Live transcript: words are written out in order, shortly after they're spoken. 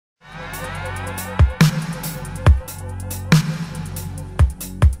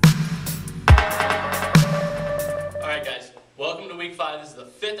This is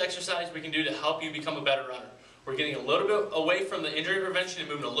the 5th exercise we can do to help you become a better runner. We're getting a little bit away from the injury prevention and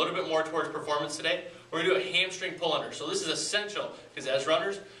moving a little bit more towards performance today. We're going to do a hamstring pull under. So this is essential because as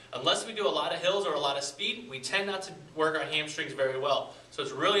runners, unless we do a lot of hills or a lot of speed, we tend not to work our hamstrings very well. So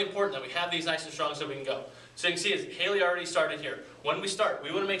it's really important that we have these nice and strong so we can go. So you can see as Haley already started here. When we start,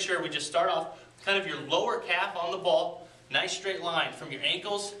 we want to make sure we just start off kind of your lower calf on the ball, nice straight line from your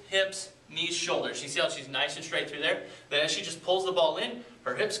ankles, hips, knees, shoulders. You see how she's nice and straight through there? Then as she just pulls the ball in,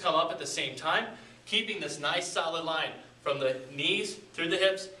 her hips come up at the same time, keeping this nice solid line from the knees through the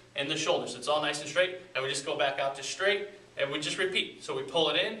hips and the shoulders. So it's all nice and straight, and we just go back out to straight, and we just repeat. So we pull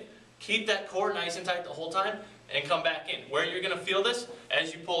it in, keep that core nice and tight the whole time, and come back in. Where you're going to feel this,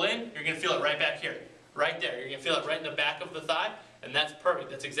 as you pull in, you're going to feel it right back here. Right there. You're going to feel it right in the back of the thigh, and that's perfect.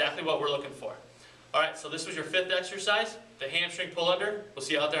 That's exactly what we're looking for. Alright, so this was your 5th exercise, the hamstring pull under. We'll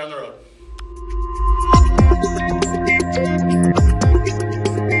see you out there on the road.